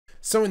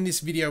So in this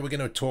video, we're going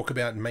to talk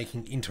about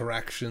making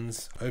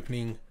interactions,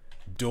 opening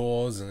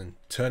doors and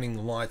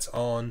turning lights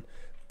on,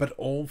 but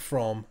all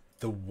from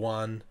the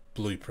one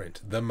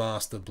blueprint, the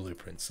master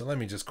blueprint. So let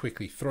me just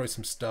quickly throw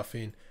some stuff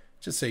in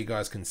just so you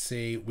guys can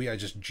see. We are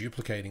just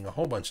duplicating a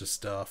whole bunch of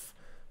stuff.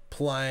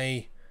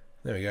 Play.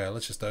 There we go.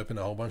 Let's just open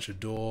a whole bunch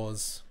of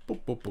doors. Boop,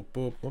 boop, boop,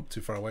 boop. Oop,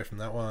 too far away from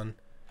that one.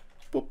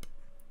 Boop.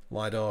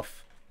 Light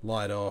off.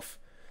 Light off.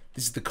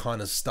 This is the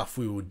kind of stuff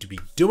we would be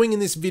doing in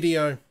this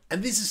video.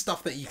 And this is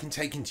stuff that you can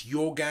take into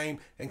your game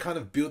and kind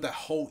of build that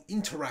whole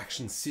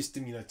interaction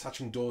system, you know,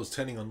 touching doors,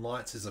 turning on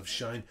lights as I've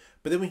shown.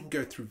 But then we can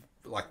go through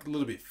like a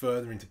little bit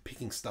further into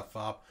picking stuff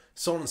up,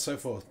 so on and so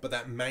forth. But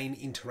that main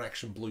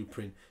interaction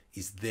blueprint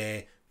is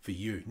there for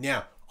you.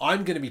 Now,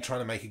 I'm going to be trying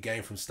to make a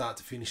game from start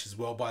to finish as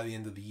well by the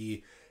end of the year,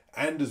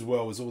 and as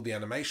well as all the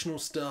animational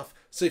stuff.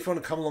 So if you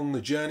want to come along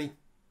the journey,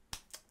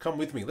 come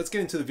with me. Let's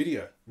get into the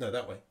video. No,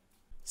 that way.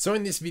 So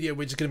in this video,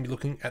 we're just going to be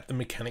looking at the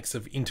mechanics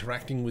of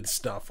interacting with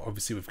stuff.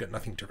 Obviously, we've got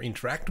nothing to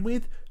interact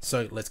with,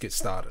 so let's get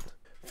started.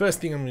 First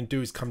thing I'm going to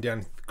do is come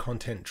down to the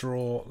content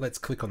drawer. Let's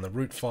click on the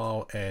root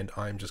file, and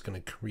I'm just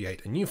going to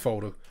create a new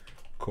folder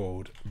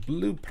called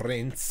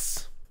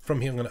Blueprints.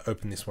 From here, I'm going to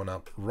open this one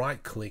up,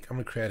 right click. I'm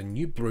going to create a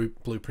new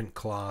blueprint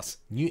class,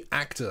 new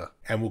actor,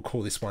 and we'll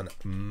call this one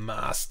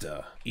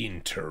Master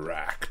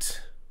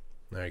Interact.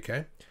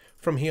 Okay.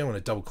 From here, I'm going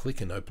to double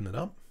click and open it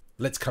up.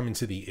 Let's come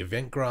into the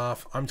event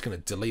graph. I'm just going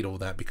to delete all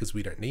that because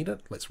we don't need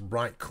it. Let's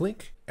right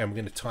click and we're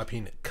going to type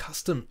in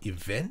custom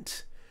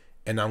event,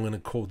 and I'm going to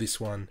call this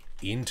one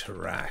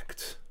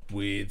interact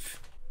with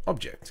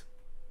object.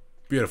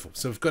 Beautiful.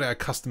 So we've got our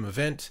custom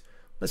event.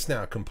 Let's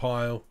now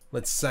compile.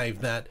 Let's save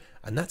that.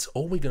 And that's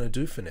all we're going to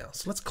do for now.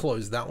 So let's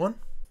close that one.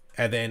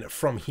 And then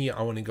from here,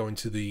 I want to go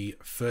into the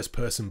first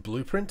person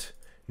blueprint.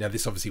 Now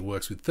this obviously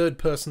works with third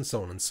person,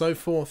 so on and so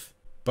forth.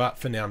 But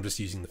for now, I'm just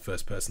using the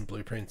first person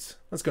blueprints.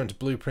 Let's go into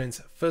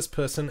blueprints, first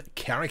person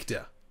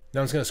character. Now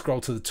I'm just going to scroll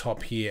to the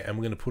top here and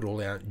we're going to put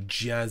all our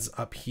jazz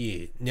up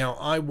here. Now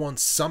I want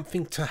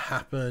something to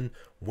happen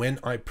when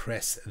I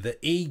press the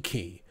E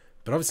key.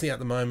 But obviously at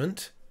the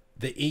moment,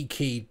 the E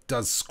key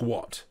does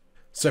squat.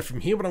 So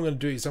from here, what I'm going to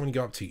do is I'm going to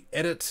go up to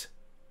edit,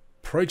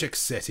 project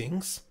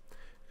settings,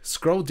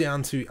 scroll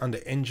down to under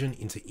engine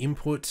into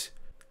input.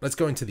 Let's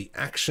go into the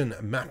action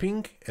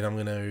mapping and I'm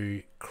going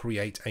to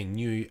create a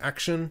new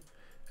action.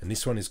 And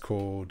this one is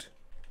called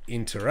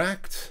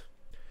interact.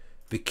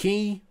 The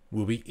key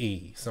will be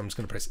E. So I'm just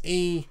going to press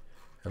E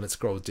and let's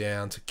scroll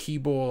down to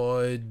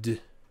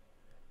keyboard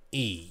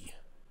E.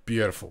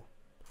 Beautiful.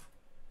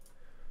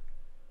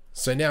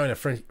 So now in a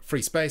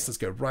free space, let's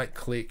go right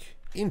click,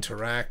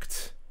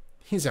 interact.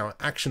 Here's our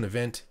action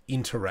event,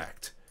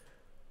 interact.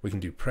 We can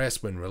do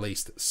press when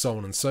released, so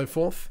on and so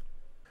forth.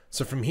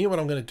 So from here, what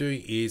I'm going to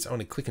do is I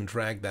want to click and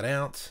drag that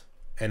out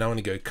and I want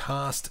to go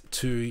cast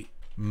to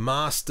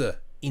master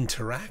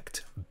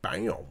interact,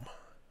 bam,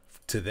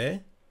 to there.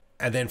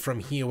 And then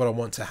from here, what I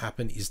want to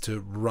happen is to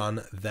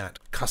run that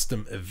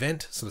custom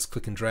event. So let's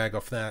click and drag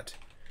off that,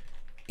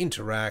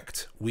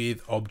 interact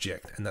with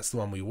object. And that's the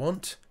one we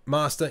want,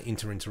 master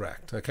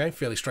interact. Okay,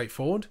 fairly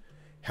straightforward.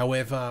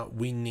 However,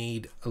 we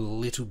need a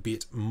little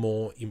bit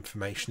more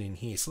information in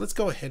here. So let's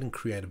go ahead and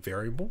create a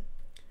variable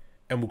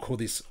and we'll call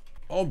this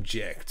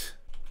object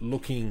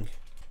looking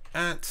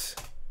at.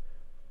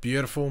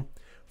 Beautiful.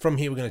 From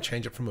here, we're going to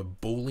change it from a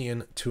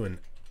Boolean to an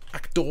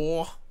actor.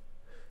 And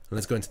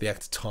let's go into the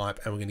actor type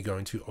and we're going to go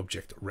into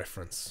object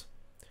reference.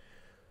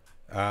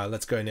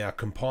 Let's go now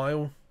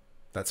compile.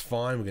 That's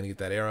fine. We're going to get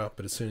that error.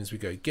 But as soon as we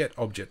go get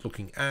object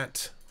looking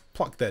at,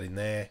 plug that in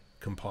there,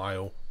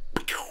 compile.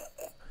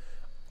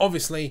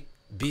 Obviously,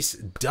 this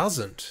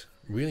doesn't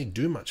really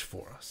do much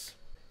for us.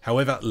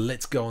 However,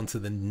 let's go on to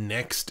the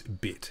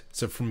next bit.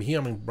 So from here,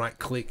 I'm going to right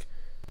click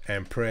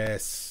and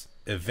press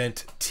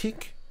event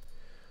tick.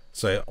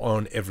 So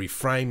on every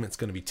frame, it's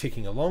going to be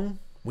ticking along.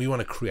 We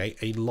want to create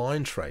a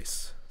line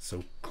trace.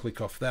 So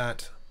click off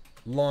that,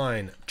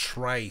 line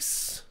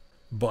trace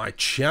by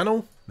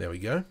channel. There we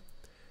go.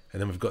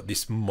 And then we've got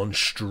this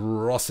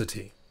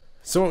monstrosity.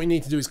 So what we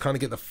need to do is kind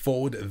of get the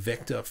forward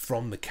vector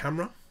from the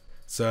camera.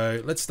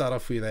 So let's start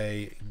off with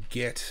a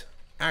get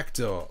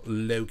actor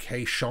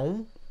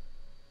location.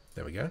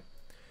 There we go.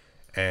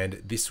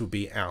 And this will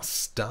be our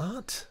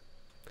start.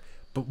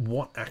 But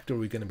what actor are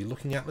we going to be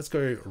looking at? Let's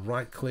go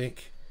right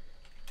click,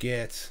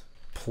 get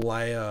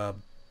player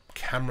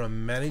camera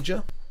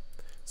manager.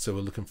 So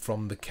we're looking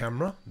from the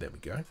camera. There we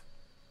go.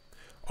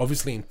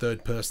 Obviously in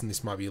third person,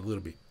 this might be a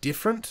little bit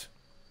different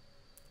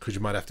because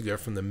you might have to go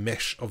from the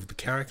mesh of the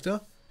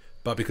character.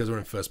 But because we're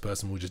in first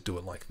person, we'll just do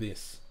it like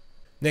this.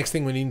 Next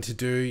thing we need to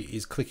do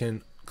is click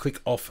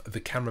off the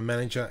camera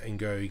manager and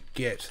go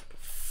get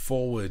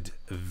forward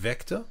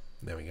vector.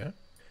 There we go.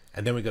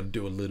 And then we've got to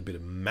do a little bit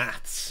of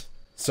maths.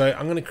 So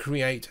I'm going to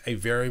create a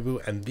variable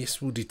and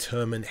this will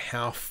determine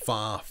how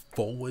far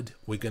forward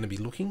we're going to be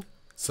looking.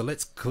 So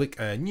let's click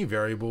a new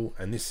variable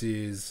and this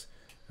is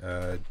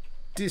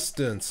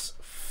distance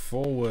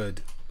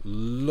forward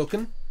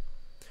looking.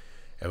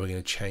 And we're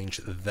going to change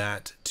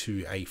that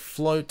to a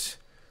float.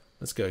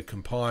 Let's go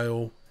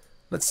compile.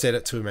 Let's set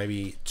it to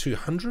maybe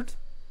 200.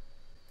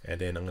 And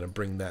then I'm going to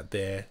bring that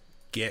there.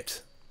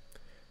 Get.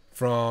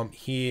 From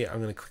here,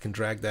 I'm going to click and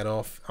drag that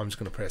off. I'm just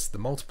going to press the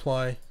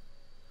multiply.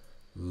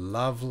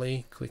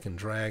 Lovely. Click and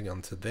drag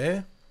onto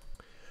there.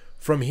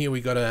 From here,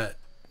 we got to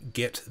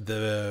get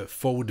the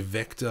forward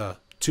vector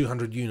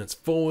 200 units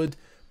forward,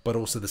 but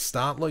also the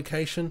start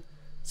location.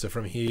 So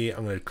from here,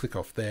 I'm going to click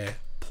off there,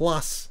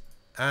 plus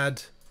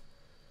add.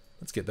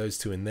 Let's get those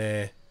two in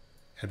there.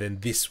 And then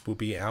this will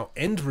be our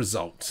end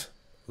result.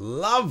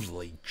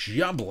 Lovely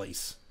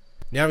jubblies.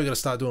 Now we've got to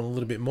start doing a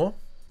little bit more.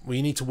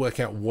 We need to work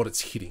out what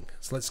it's hitting.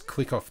 So let's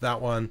click off that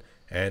one,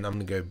 and I'm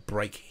going to go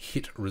break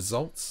hit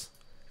results.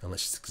 And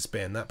let's just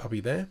expand that puppy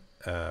there.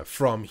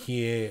 From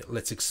here,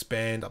 let's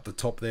expand up the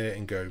top there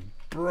and go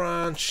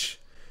branch.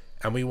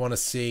 And we want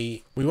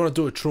to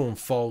do a true and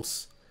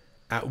false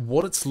at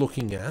what it's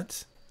looking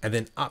at. And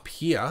then up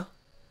here,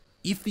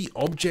 if the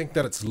object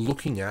that it's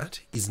looking at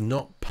is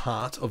not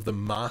part of the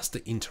master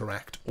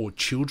interact or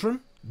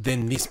children,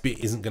 then this bit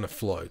isn't going to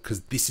flow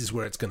because this is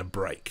where it's going to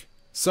break.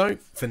 So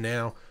for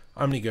now,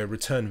 I'm going to go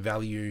return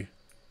value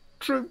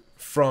true.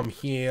 From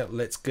here,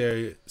 let's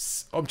go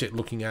object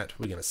looking at,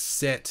 we're going to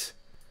set,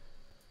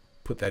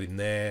 put that in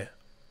there,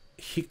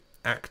 hit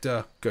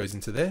actor goes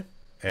into there,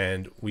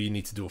 and we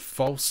need to do a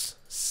false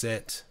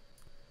set.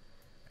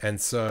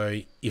 And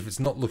so if it's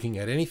not looking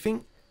at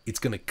anything, it's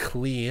going to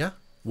clear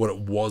what it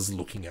was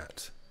looking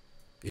at,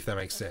 if that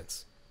makes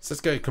sense. So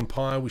let's go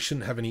compile. We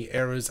shouldn't have any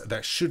errors.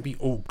 That should be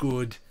all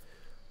good.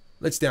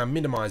 Let's now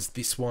minimize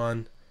this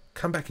one,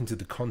 come back into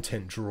the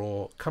content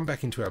drawer, come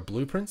back into our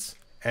blueprints.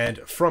 And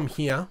from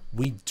here,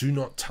 we do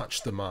not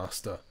touch the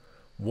master.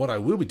 What I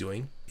will be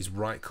doing is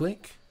right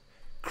click,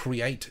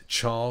 create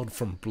child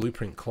from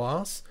blueprint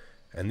class,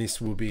 and this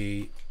will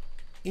be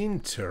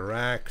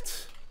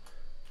interact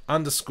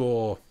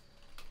underscore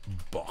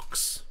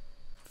box.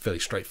 Fairly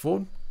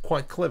straightforward,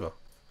 quite clever.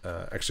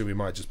 Actually, we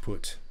might just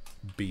put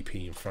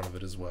BP in front of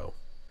it as well.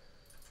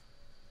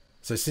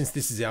 So since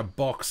this is our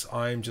box,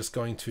 I'm just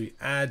going to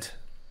add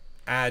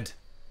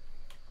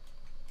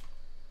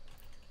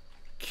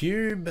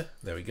cube.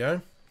 There we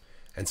go.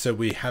 And so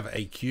we have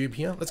a cube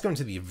here. Let's go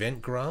into the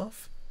event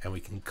graph and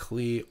we can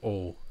clear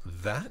all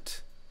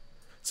that.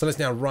 So let's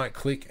now right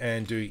click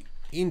and do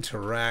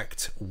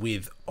interact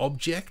with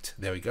object.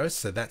 There we go.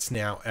 So that's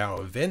now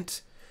our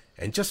event.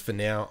 And just for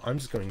now, I'm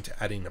just going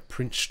to add in a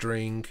print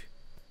string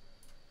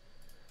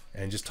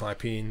and just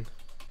type in,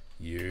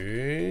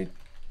 you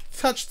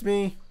touched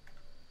me,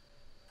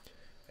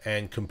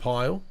 and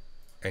compile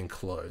and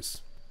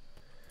close.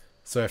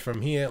 So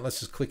from here, let's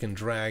just click and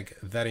drag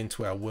that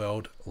into our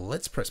world.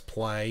 Let's press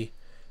play.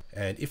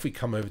 And if we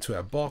come over to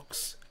our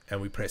box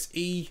and we press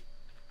E,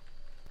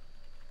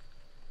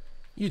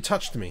 you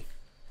touched me.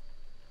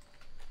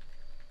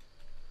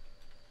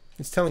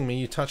 It's telling me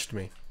you touched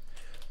me.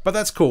 But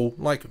that's cool,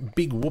 like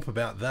big whoop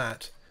about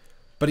that.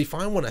 But if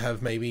I want to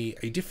have maybe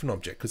a different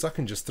object, because I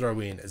can just throw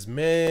in as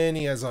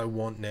many as I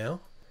want now,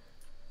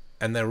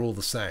 and they're all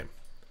the same.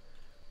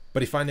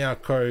 But if I now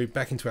go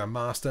back into our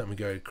master and we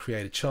go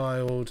create a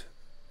child,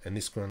 and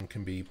this one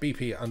can be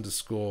BP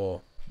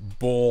underscore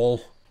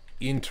ball,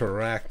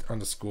 interact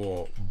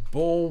underscore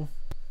ball,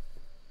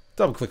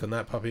 double click on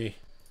that puppy,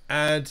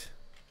 add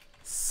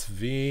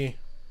sphere,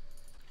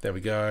 there we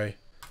go,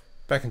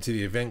 back into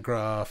the event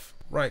graph,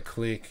 right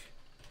click,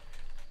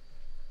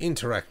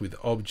 interact with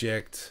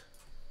object,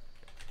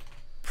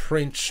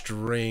 print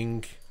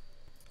string,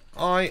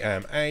 I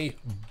am a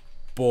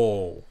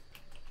ball,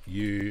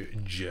 you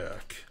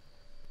jerk.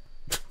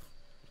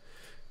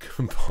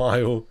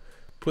 Compile,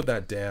 put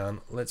that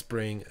down. Let's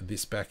bring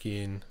this back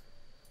in.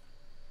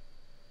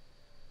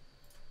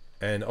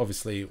 And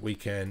obviously we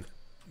can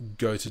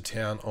go to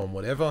town on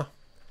whatever.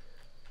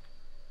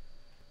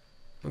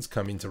 Let's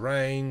come into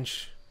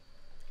range.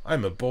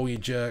 I'm a ball, you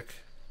jerk.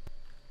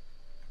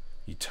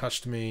 You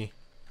touched me.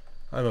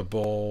 I'm a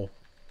ball.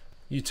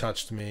 You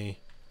touched me.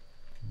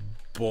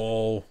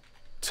 Ball.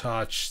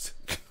 Touched.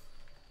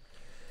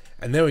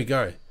 And there we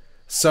go.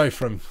 So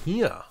from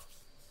here,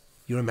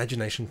 your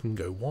imagination can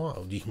go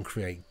wild. You can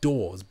create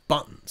doors,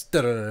 buttons,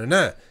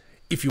 da-da-da-da-da.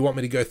 If you want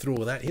me to go through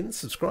all that, hit the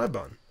subscribe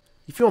button.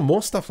 If you want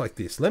more stuff like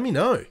this, let me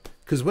know,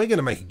 because we're going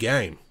to make a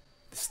game.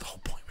 This is the whole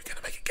point. We're going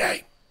to make a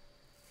game.